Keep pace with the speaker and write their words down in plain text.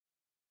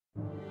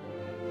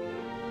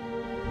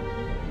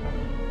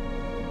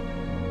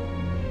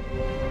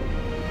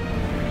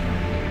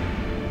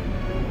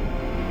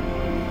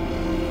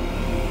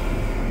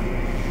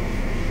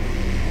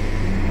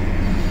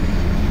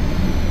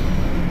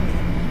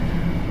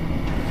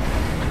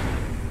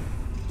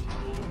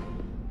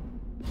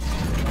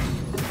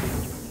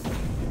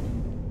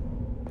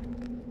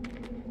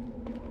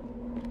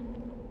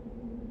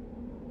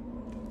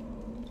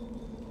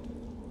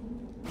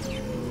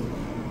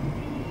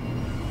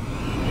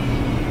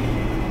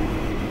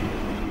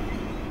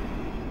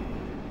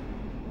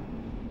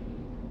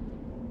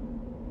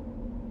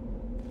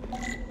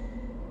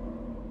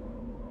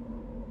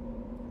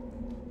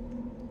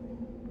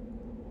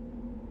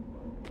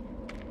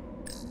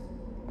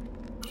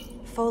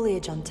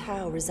Foliage on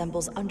Tau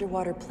resembles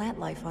underwater plant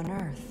life on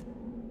Earth.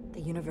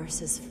 The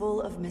universe is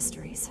full of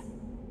mysteries.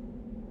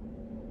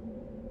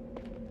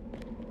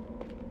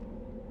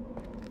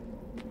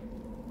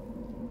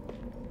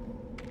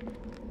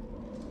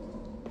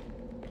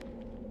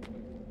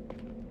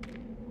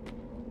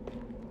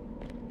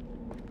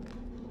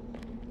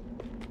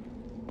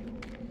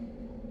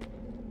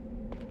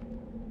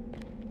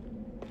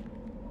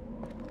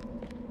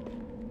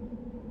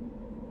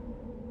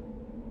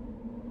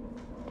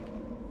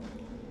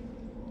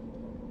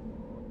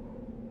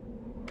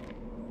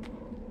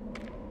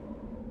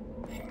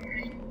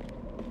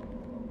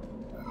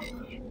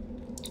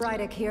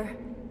 Rydick here.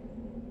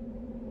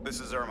 This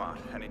is Zermatt.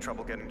 Any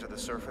trouble getting to the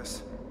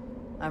surface?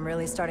 I'm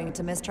really starting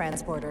to miss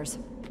transporters.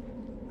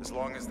 As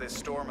long as this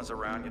storm is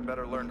around, you'd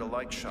better learn to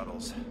like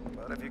shuttles.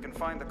 But if you can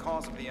find the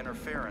cause of the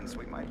interference,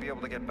 we might be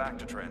able to get back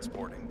to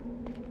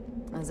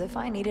transporting. As if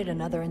I needed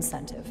another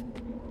incentive.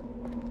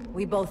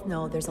 We both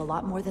know there's a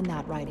lot more than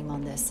that riding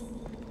on this.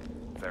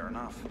 Fair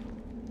enough.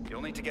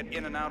 You'll need to get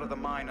in and out of the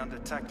mine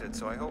undetected,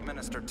 so I hope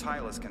Minister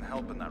Teil can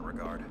help in that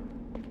regard.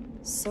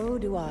 So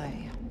do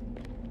I.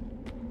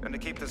 And to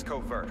keep this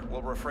covert,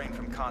 we'll refrain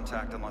from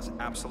contact unless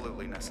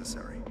absolutely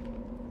necessary.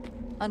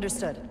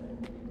 Understood.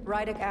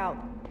 Rydick out.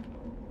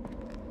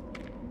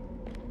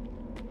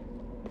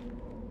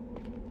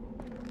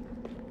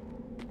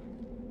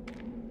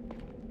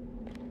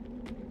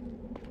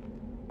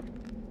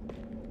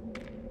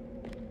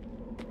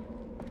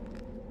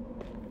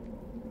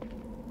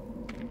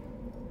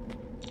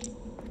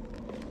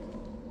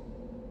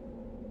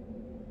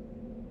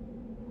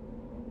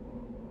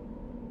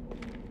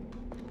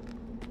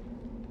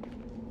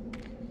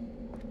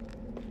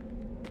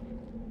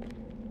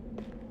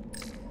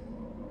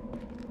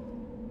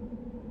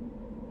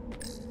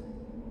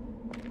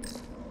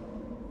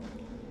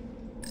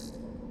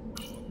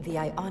 The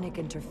ionic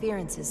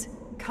interference is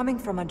coming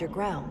from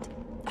underground.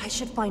 I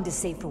should find a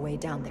safer way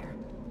down there.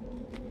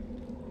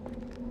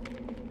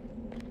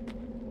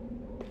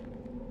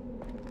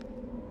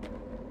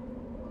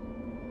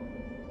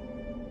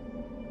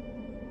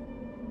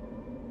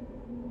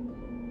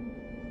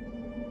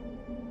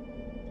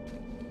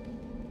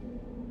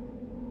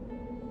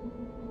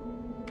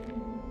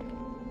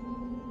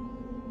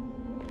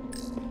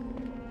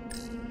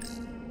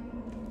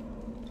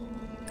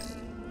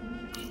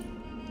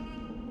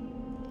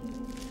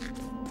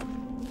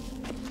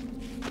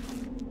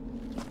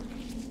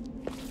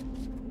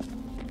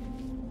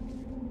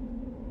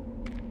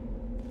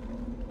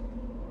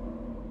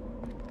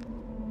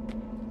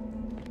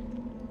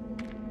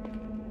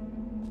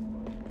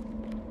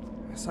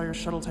 I saw your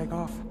shuttle take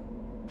off.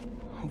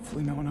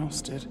 Hopefully no one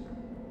else did.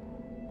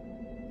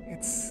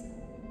 It's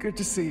good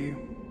to see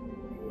you.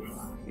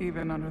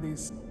 Even under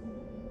these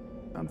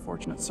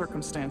unfortunate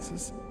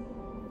circumstances.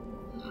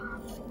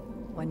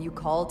 When you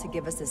called to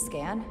give us a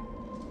scan,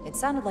 it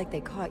sounded like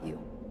they caught you.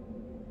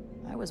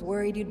 I was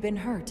worried you'd been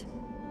hurt.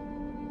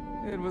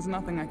 It was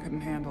nothing I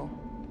couldn't handle.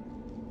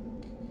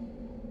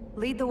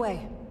 Lead the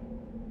way.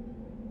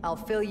 I'll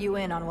fill you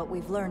in on what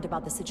we've learned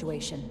about the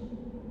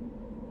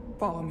situation.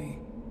 Follow me.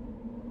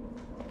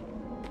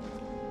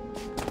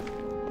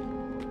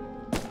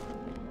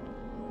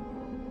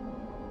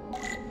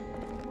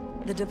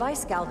 The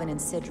device Galvin and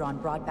Sidron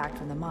brought back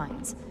from the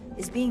mines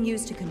is being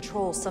used to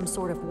control some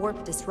sort of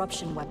warp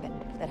disruption weapon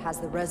that has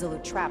the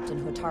Resolute trapped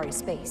in Hotari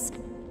space.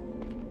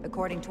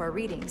 According to our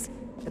readings,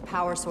 the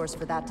power source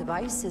for that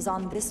device is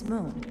on this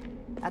moon,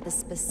 at the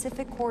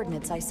specific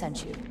coordinates I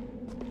sent you.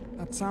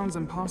 That sounds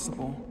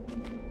impossible.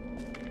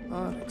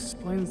 That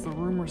explains the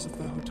rumors of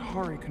the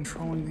Hotari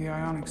controlling the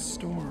ionic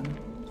storm.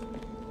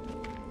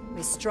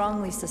 We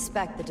strongly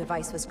suspect the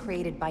device was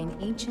created by an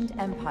ancient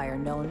empire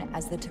known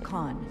as the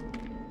Takan.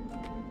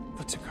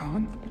 The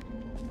Takan?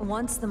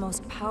 Once the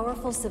most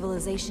powerful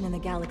civilization in the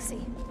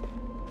galaxy,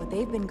 but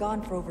they've been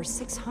gone for over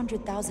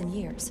 600,000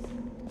 years.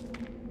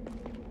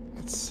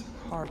 It's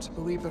hard to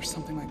believe there's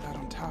something like that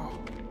on Tau.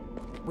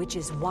 Which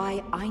is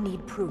why I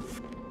need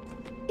proof.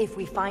 If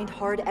we find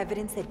hard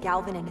evidence that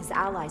Galvin and his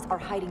allies are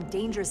hiding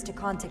dangerous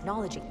Takan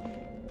technology,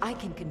 I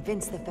can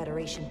convince the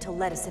Federation to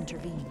let us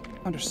intervene.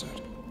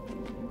 Understood.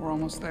 We're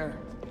almost there.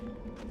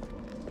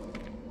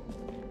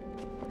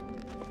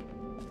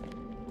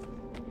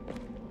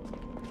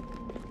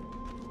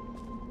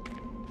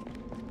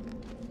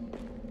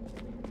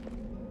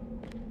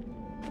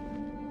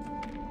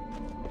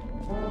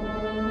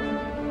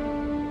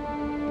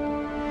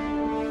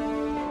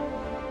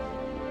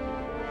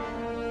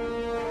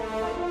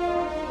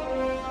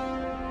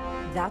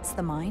 That's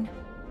the mine?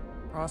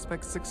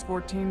 Prospect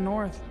 614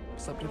 North,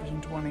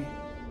 Subdivision 20.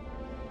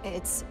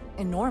 It's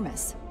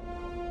enormous.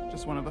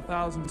 Just one of the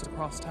thousands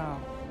across Tau.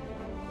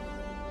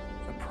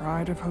 The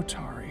pride of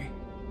Hotari.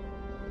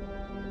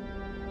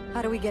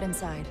 How do we get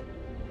inside?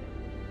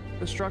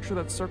 The structure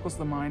that circles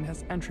the mine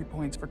has entry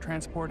points for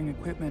transporting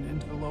equipment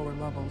into the lower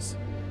levels.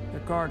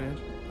 They're guarded,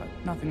 but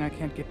nothing I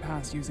can't get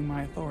past using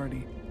my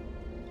authority.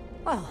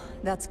 Well,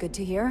 that's good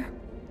to hear.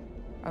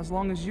 As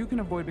long as you can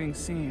avoid being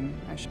seen,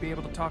 I should be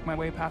able to talk my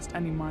way past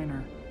any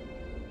miner.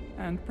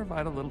 and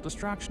provide a little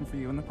distraction for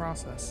you in the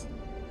process.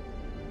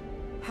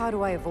 How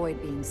do I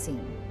avoid being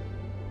seen?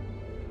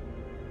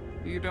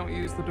 You don't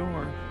use the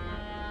door.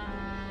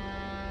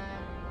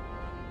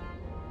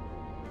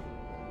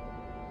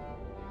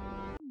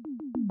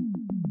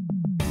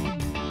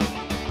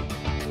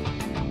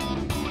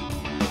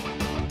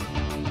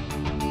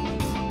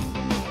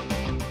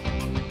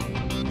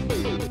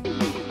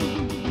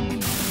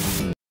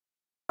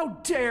 How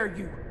dare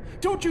you!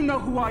 Don't you know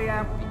who I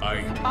am?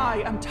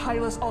 I am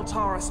Tylus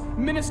Altaris,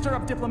 Minister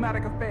of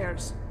Diplomatic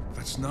Affairs.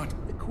 That's not...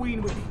 The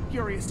Queen would be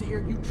furious to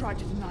hear you tried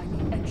to deny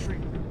me entry.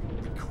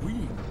 the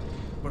Queen.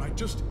 But I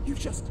just... You've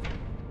just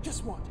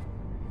what?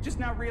 Just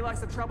now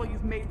realized the trouble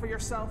you've made for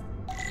yourself?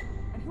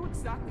 And who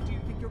exactly do you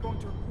think you're going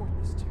to report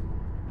this to?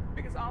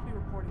 Because I'll be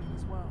reporting it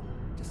as well,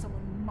 to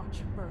someone much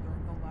further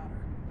up the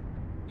ladder.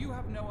 You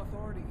have no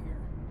authority here.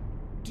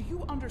 Do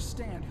you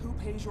understand who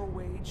pays your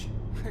wage?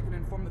 I can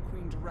inform the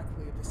Queen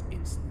directly of this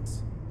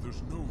insolence.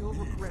 There's no You'll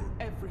need regret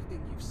for...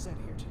 everything you've said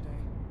here today.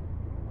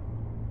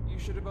 You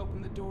should have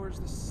opened the doors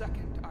the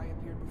second I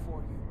appeared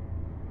before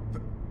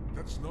you.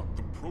 That's not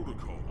the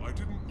protocol. I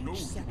didn't know Each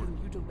you were... second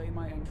you delay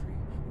my entry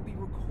will be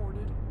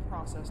recorded,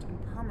 processed,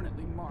 and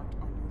permanently marked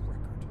on your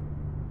record.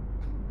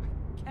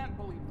 I can't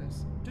believe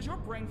this. Does your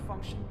brain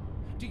function?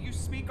 Do you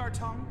speak our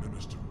tongue?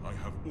 Minister, I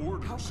have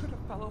orders. How could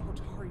a fellow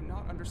Hotari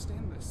not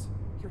understand this?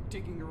 You're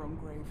digging your own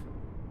grave.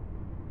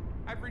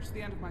 I've reached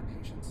the end of my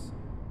patience.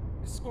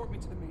 Escort me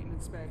to the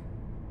maintenance bay.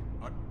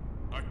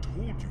 I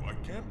told you, I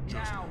can't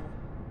just... Now!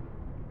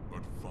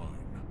 But fine.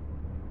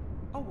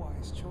 A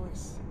wise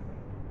choice.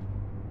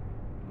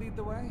 Lead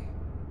the way,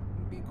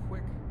 and be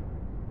quick.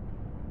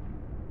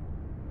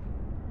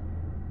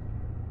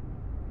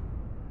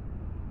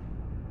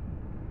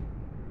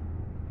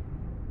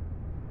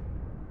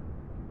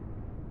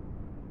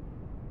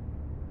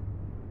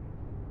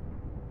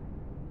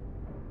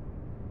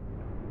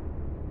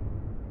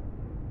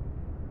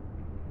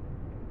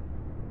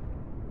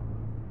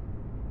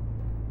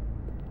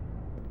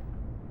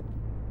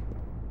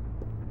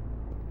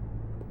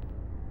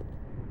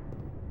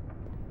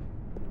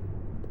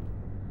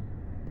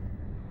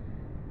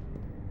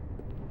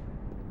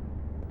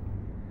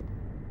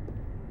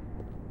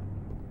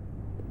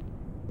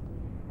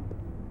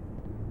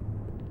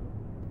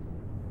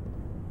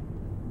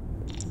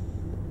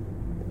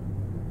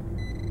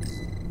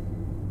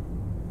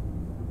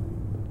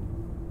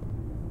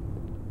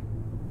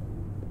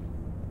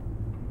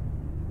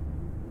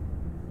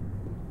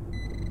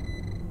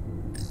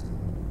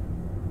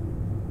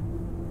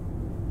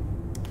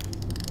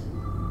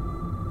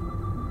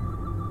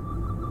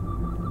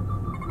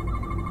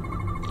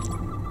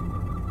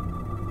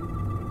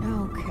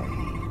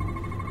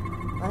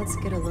 Let's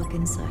get a look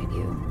inside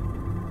you.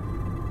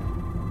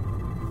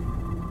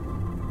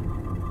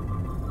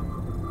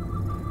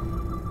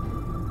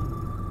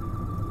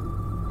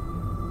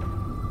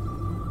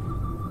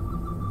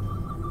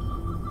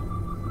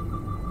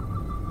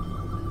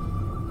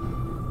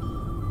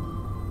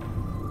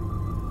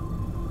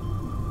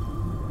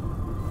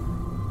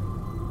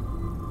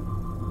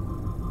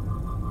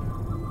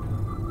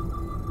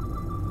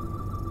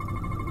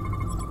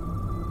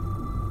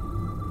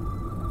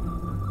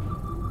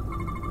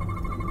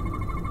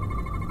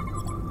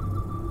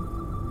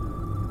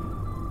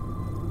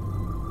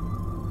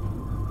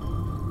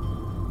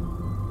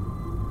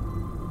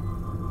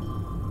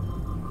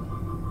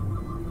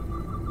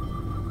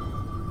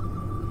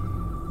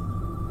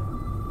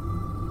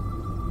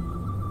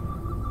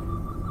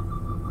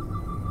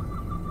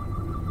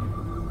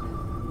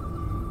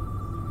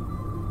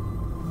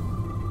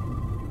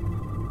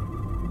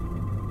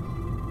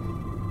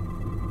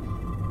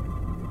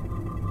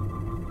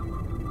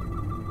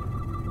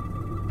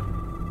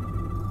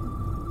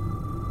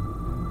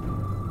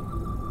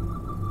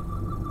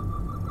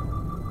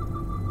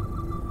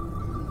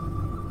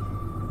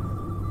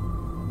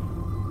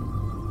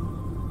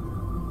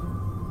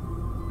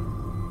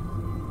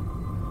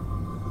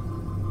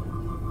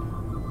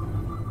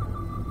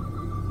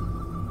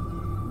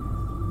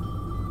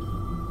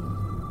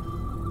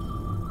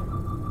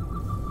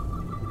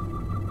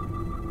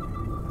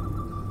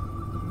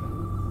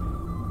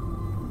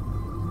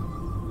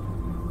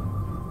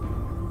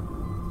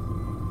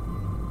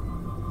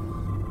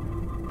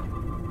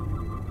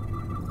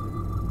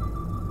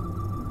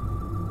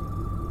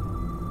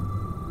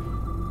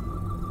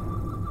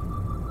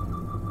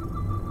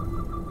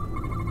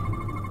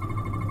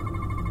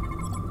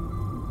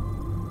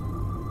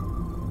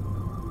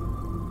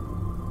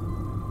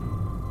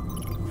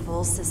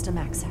 Full system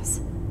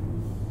access.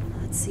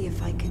 Let's see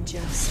if I can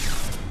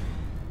just...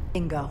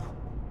 Bingo.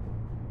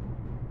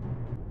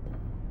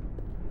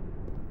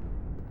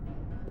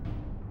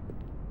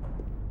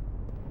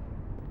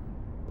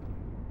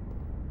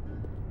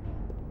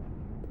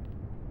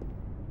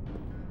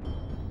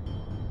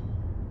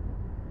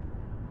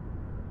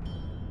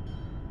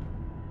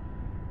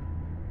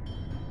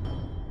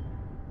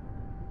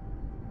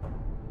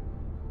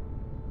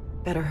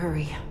 Better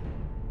hurry.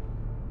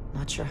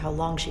 Not sure how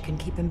long she can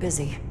keep him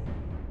busy.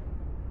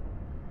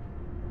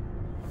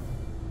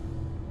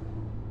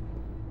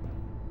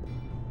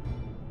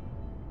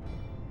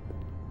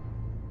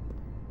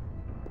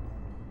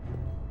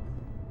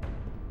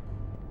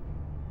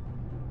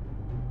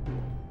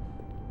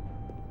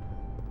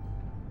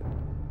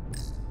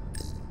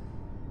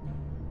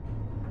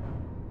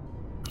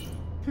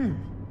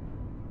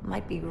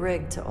 Might be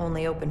rigged to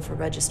only open for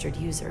registered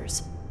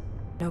users.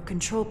 No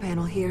control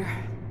panel here.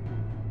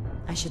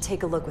 I should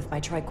take a look with my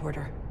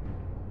tricorder.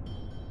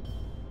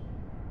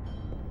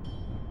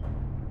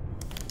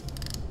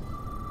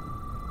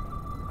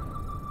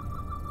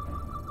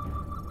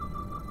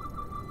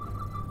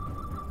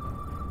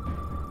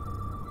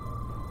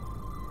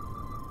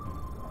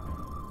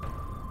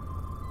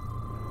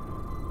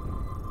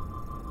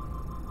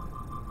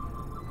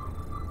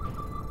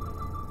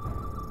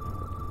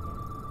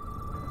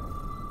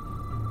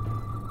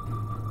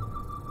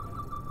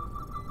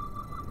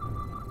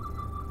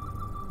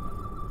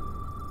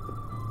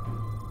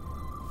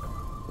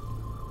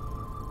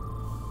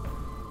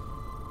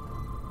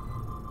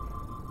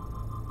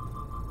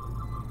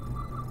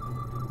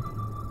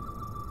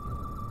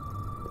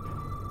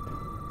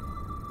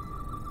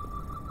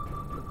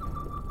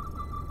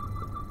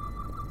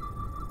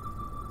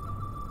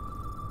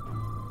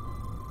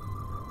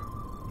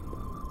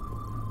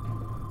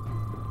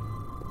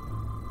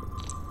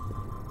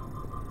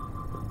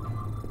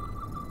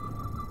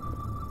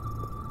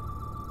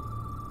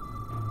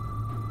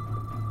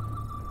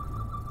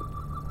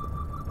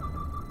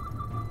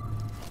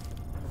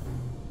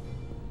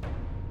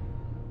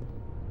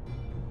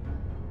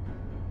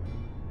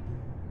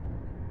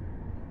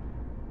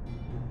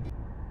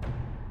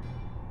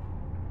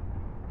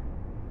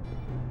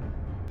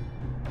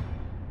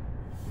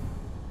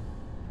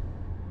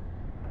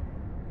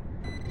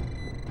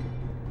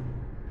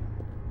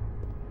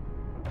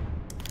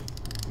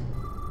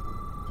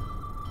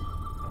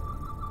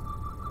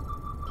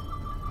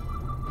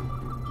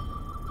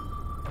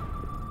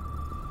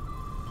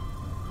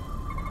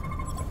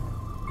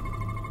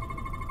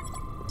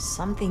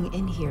 Something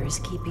in here is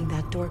keeping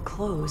that door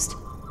closed.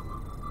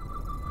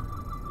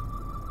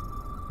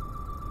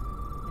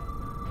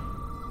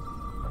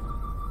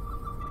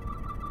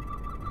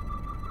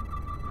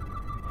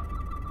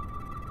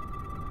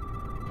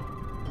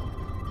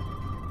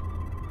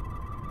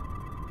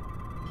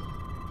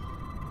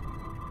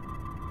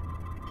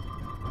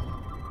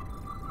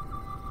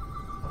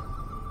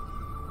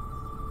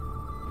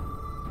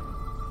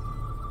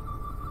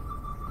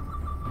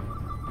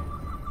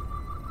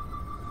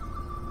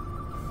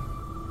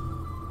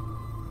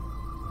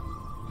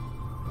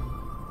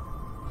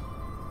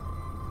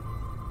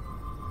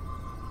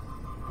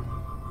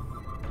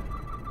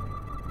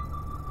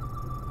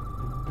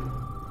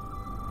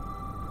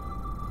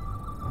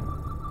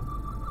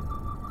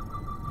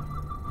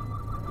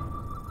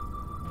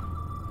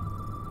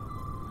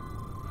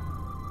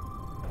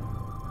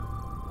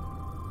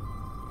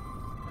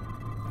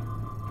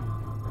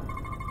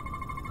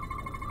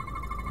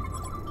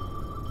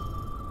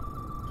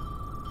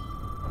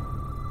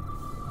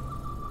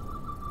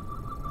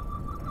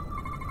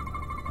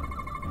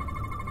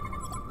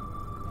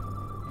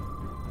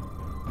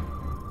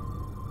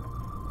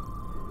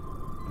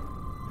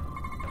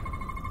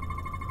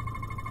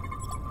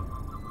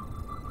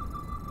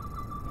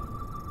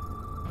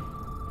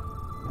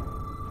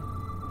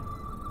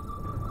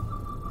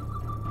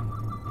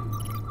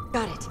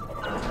 Got it.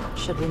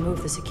 Should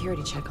remove the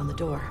security check on the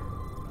door.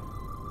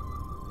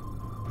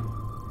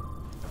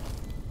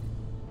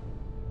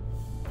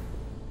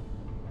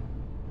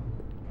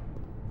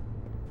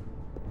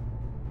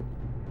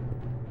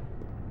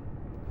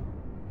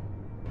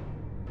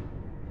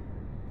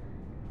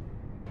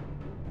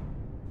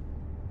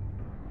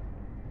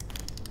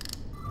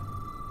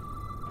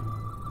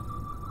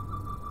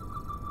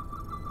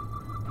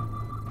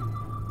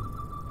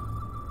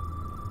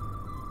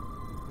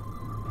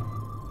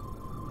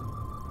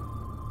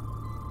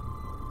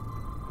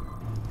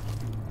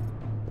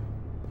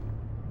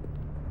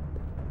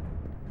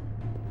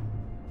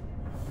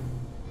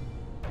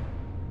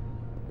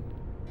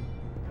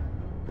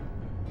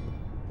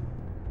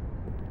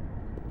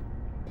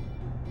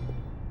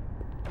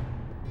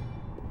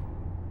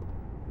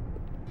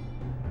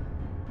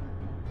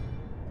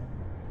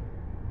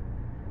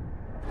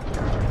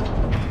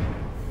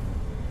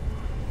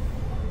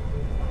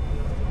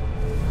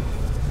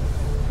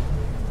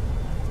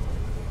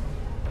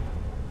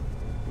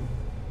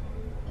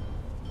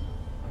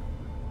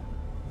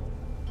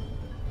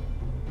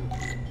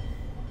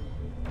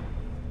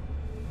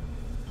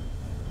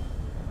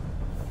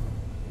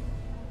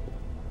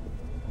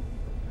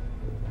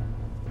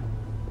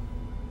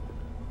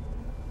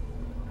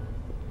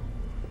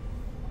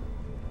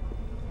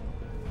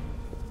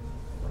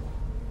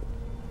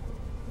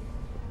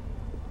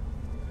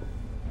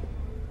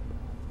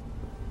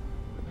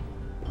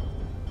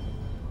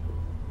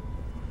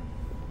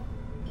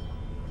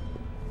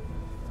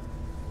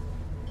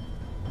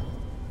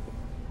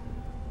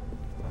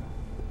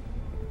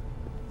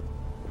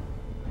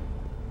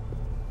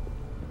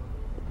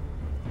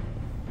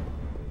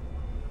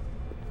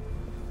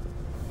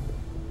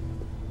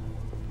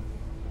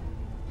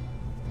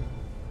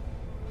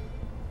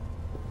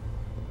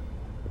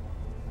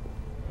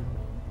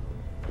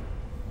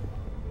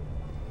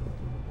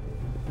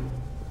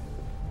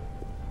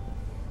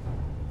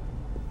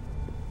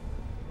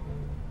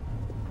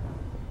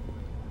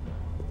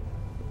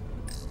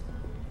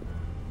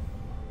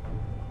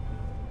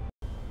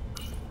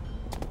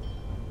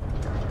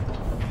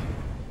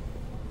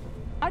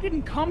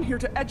 didn't come here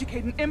to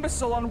educate an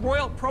imbecile on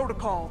royal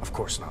protocol. Of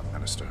course not,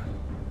 Minister.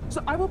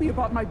 So I will be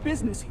about my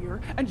business here,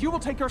 and you will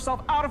take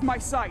yourself out of my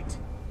sight.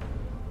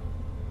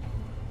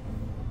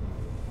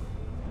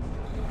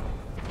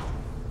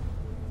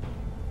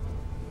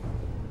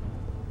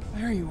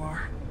 There you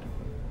are.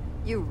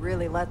 You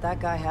really let that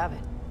guy have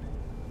it.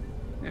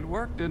 It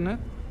worked, didn't it?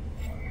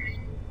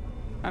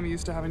 I'm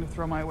used to having to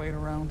throw my weight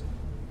around.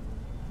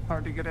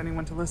 Hard to get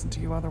anyone to listen to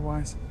you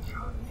otherwise.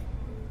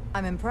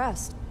 I'm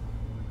impressed.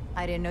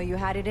 I didn't know you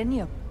had it in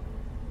you.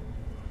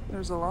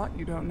 There's a lot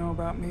you don't know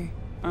about me.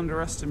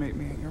 Underestimate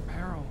me at your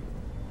peril.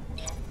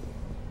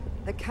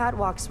 The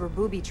catwalks were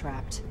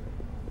booby-trapped.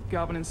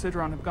 Galvin and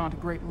Sidron have gone to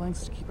great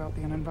lengths to keep out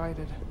the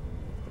uninvited.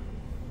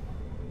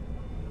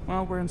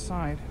 Well, we're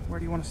inside. Where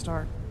do you want to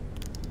start?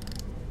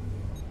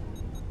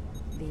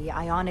 The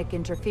ionic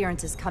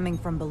interference is coming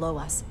from below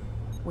us.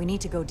 We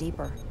need to go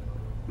deeper.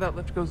 That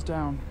lift goes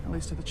down, at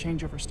least to the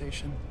changeover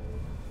station.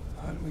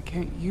 But we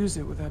can't use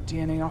it without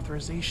DNA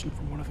authorization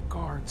from one of the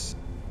guards.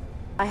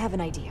 I have an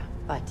idea,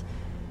 but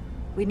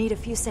we need a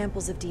few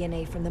samples of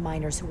DNA from the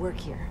miners who work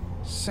here.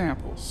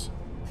 Samples.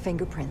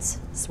 Fingerprints,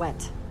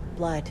 sweat,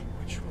 blood.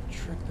 Which will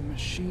trick the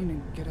machine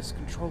and get us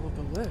control of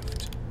the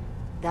lift.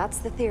 That's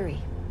the theory.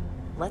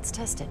 Let's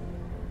test it.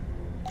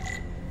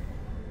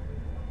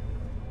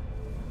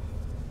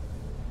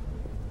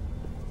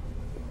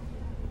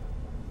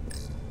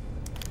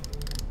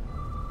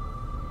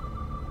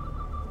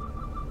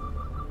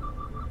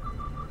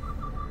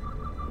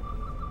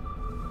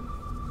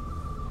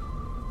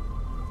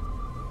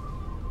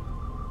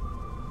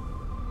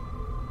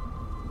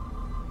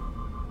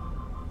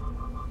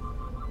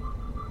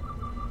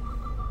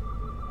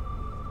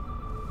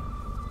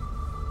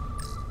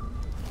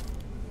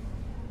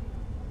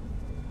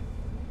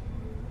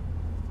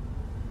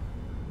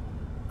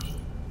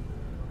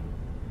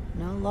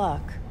 No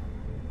luck.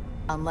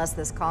 Unless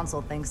this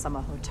console thinks I'm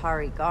a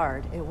Hotari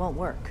guard, it won't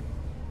work.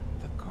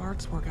 The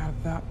guards work out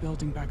of that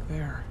building back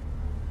there.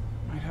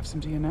 Might have some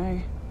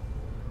DNA.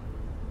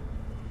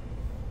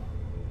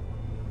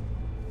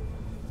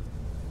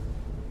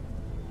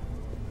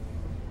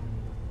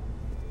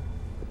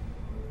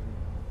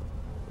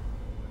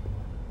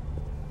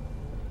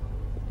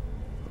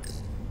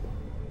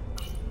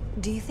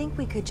 Do you think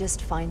we could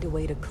just find a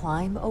way to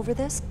climb over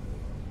this?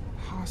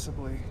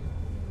 Possibly.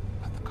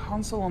 But the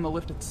console on the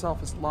lift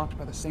itself is locked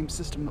by the same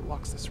system that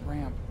locks this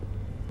ramp.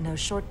 No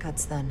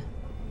shortcuts then.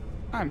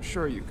 I'm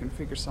sure you can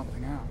figure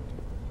something out.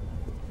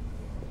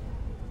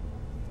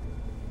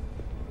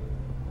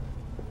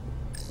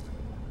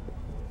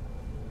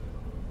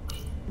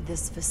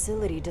 This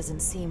facility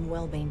doesn't seem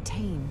well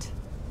maintained.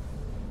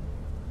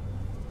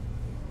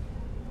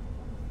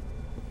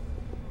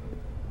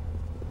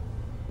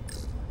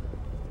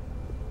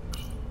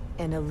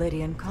 An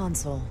Illydian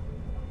console.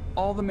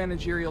 All the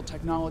managerial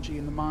technology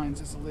in the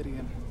mines is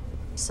Illydian.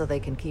 So they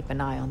can keep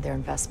an eye on their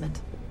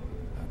investment.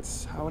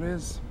 That's how it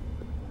is.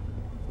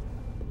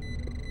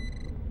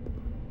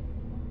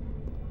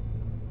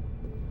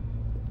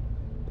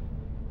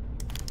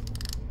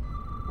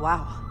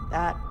 Wow,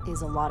 that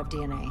is a lot of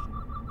DNA.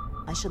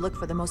 I should look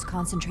for the most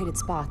concentrated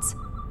spots.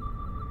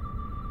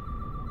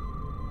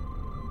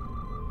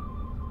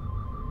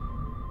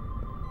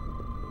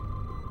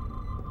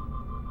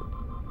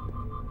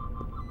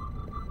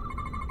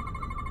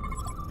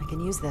 I can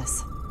use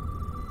this.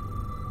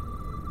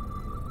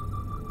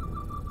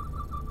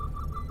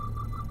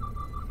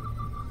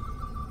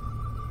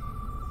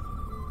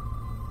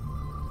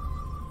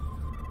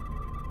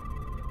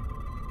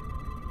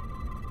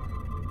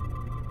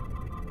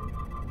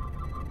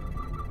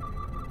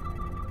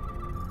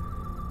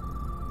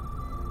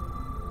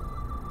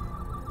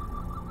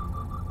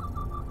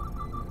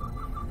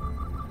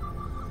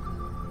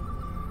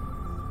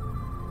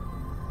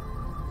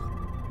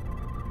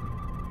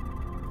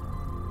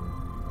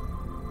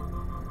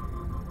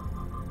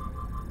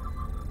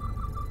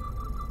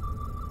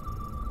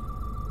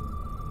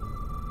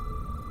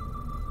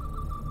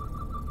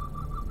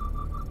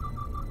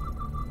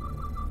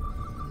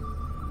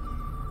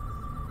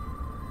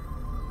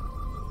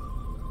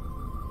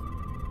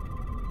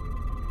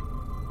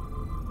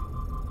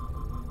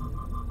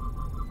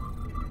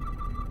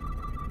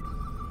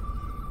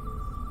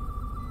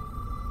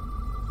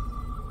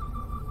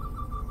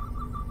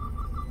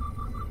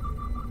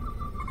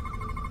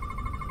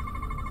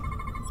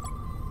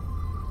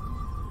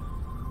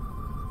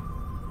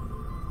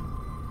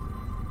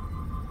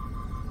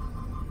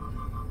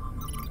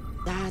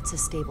 That's a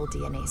stable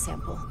DNA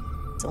sample.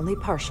 It's only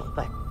partial,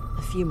 but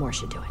a few more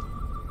should do it.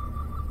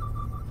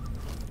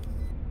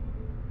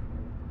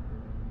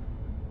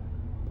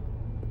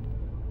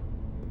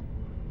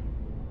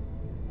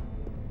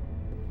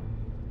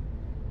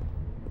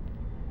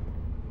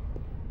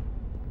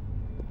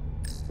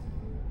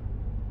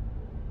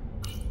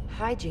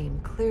 Hygiene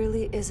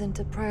clearly isn't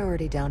a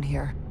priority down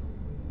here.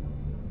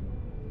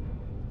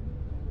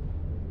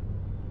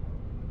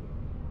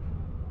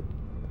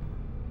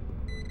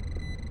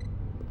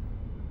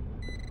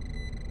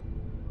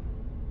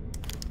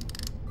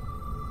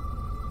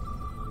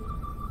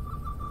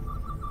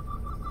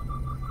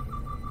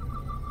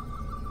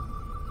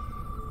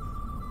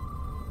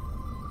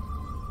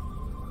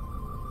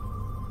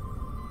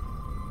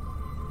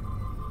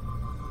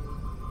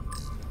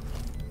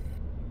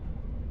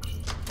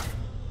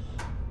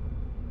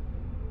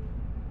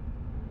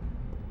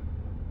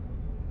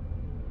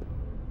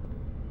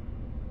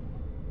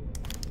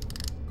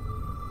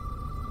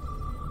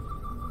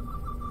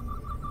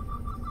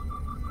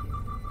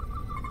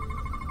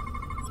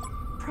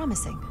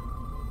 promising.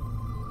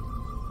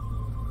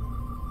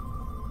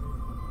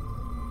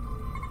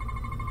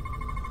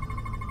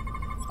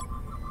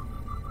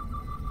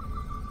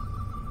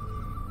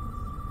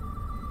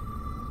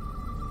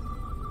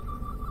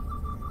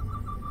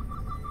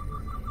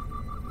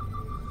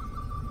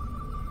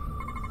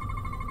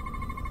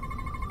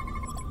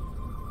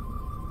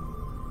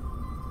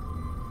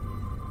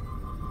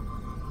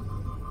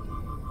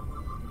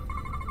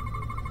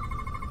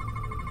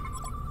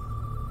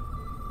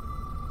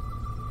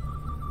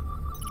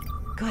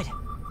 Good.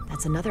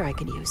 That's another I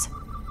can use.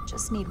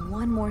 Just need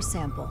one more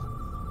sample.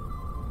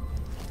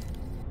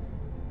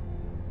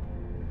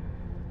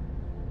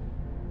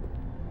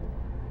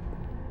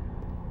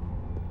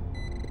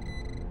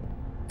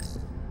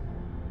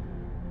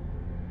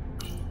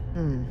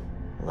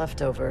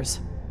 Leftovers.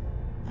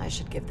 I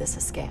should give this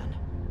a scan.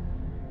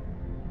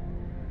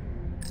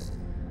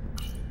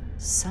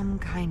 Some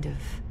kind of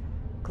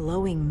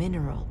glowing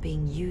mineral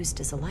being used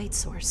as a light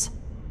source.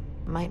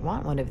 Might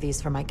want one of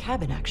these for my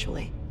cabin,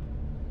 actually.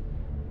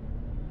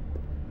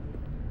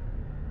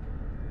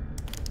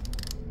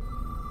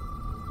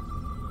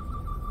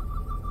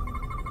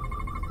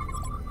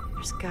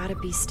 There's gotta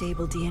be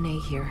stable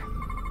DNA here.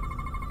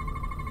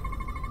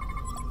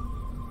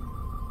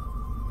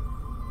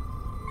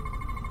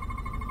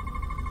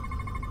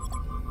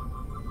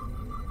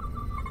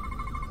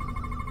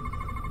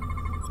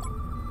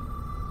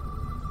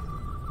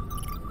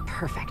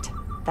 Perfect.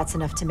 That's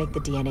enough to make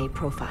the DNA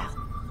profile.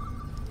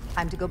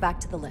 Time to go back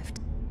to the lift.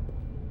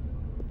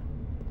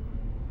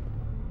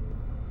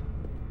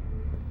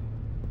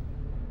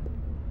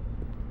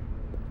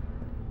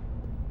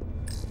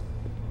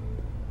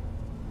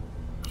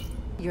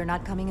 You're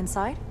not coming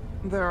inside?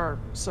 There are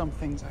some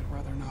things I'd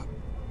rather not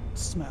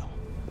smell.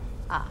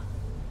 Ah.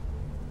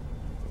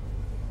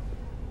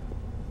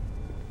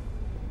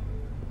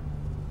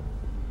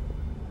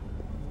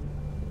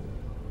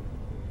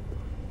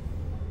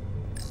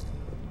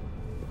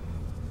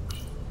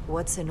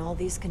 What's in all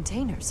these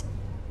containers?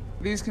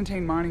 These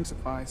contain mining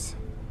supplies,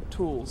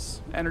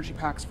 tools, energy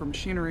packs for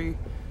machinery.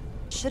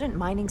 Shouldn't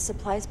mining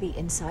supplies be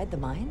inside the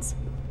mines?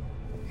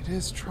 It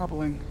is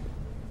troubling.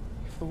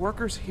 If the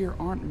workers here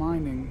aren't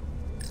mining...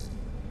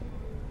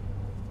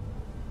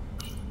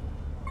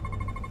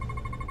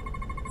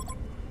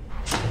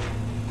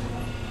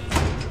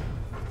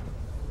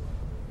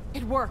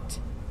 It worked!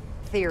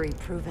 Theory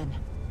proven.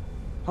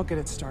 I'll get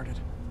it started.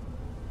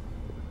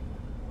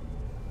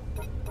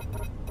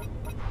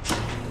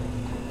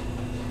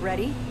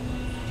 Ready?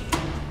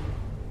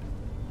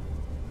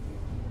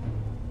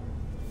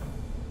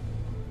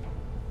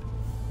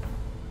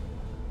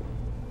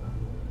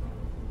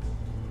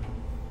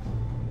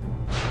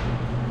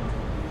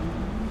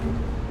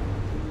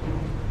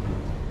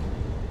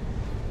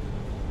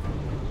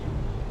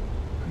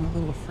 I'm a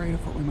little afraid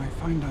of what we might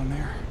find down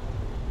there.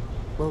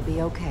 We'll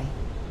be okay.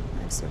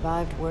 I've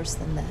survived worse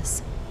than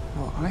this.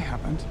 Well, I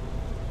haven't.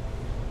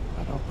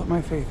 But I'll put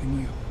my faith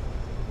in you.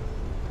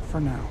 For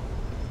now.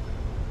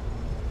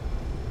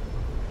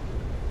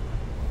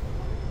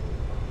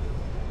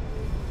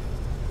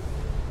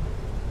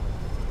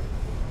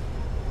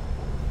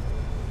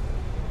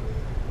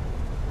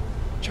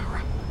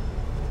 Jara.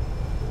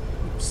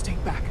 Stay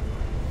back.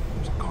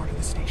 There's a guard at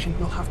the station.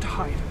 We'll have to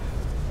hide.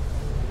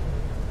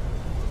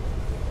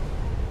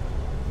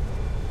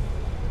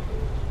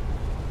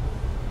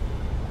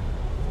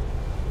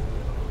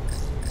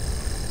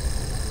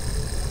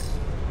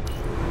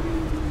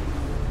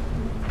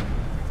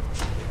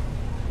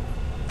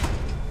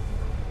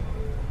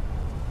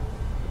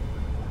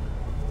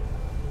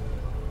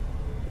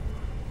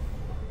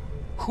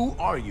 Who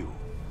are you?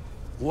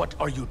 What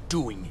are you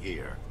doing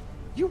here?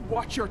 You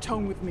watch your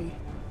tone with me.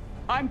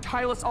 I'm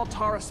Tylus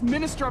Altaris,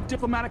 Minister of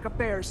Diplomatic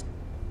Affairs.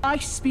 I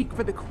speak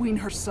for the Queen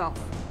herself.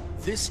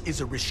 This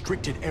is a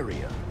restricted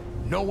area.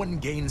 No one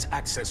gains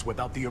access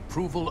without the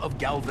approval of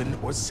Galvin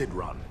or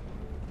Sidron.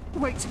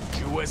 Wait,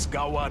 Jues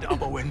Gawad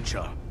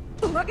Abawincha.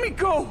 let me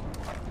go!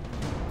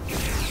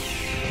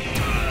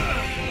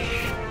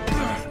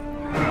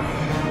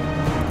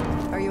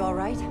 Are you all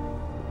right?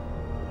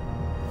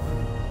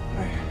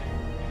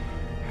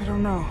 I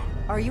don't know.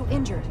 Are you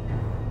injured?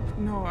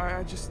 No,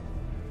 I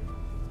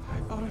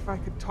thought if I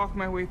could talk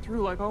my way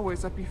through like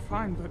always, I'd be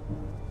fine, but...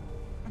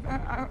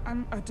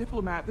 I'm a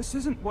diplomat. This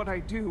isn't what I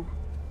do.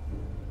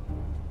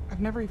 I've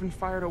never even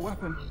fired a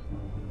weapon.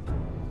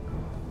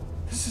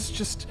 This is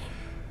just...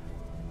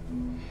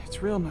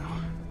 It's real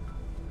now.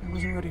 I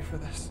wasn't ready for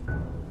this.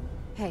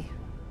 Hey,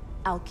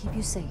 I'll keep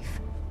you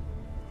safe.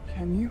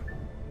 Can you?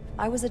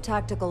 I was a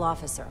tactical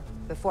officer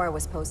before I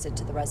was posted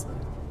to the Resolute.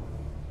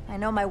 I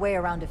know my way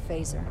around a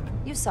phaser.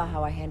 You saw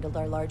how I handled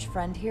our large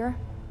friend here.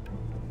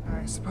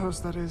 I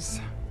suppose that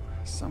is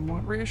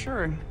somewhat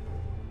reassuring.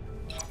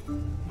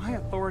 My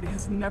authority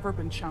has never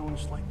been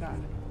challenged like that.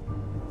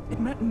 It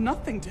meant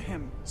nothing to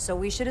him. So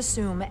we should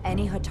assume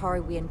any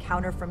Hatari we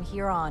encounter from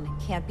here on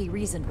can't be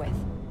reasoned with.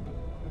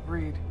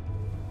 Agreed.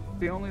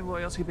 The only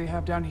loyalty they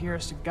have down here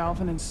is to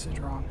Galvin and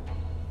Sidron.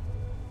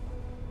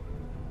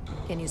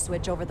 Can you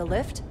switch over the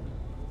lift?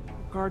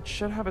 Guard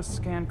should have a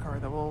scan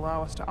card that will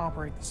allow us to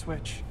operate the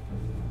switch.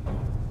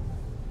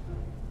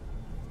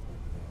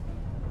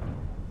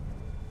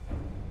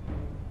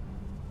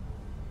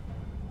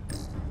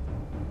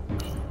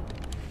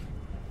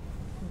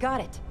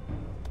 Got it.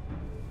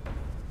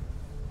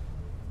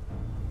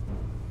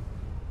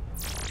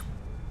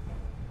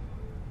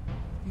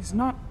 He's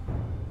not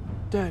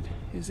dead,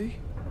 is he?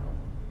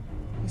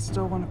 He's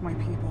still one of my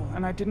people,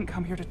 and I didn't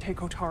come here to take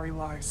Otari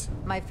lives.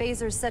 My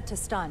phaser's set to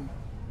stun.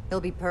 He'll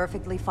be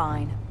perfectly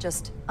fine,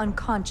 just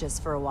unconscious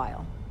for a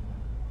while.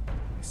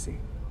 I see.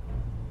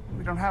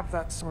 We don't have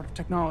that sort of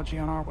technology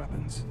on our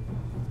weapons.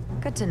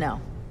 Good to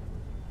know.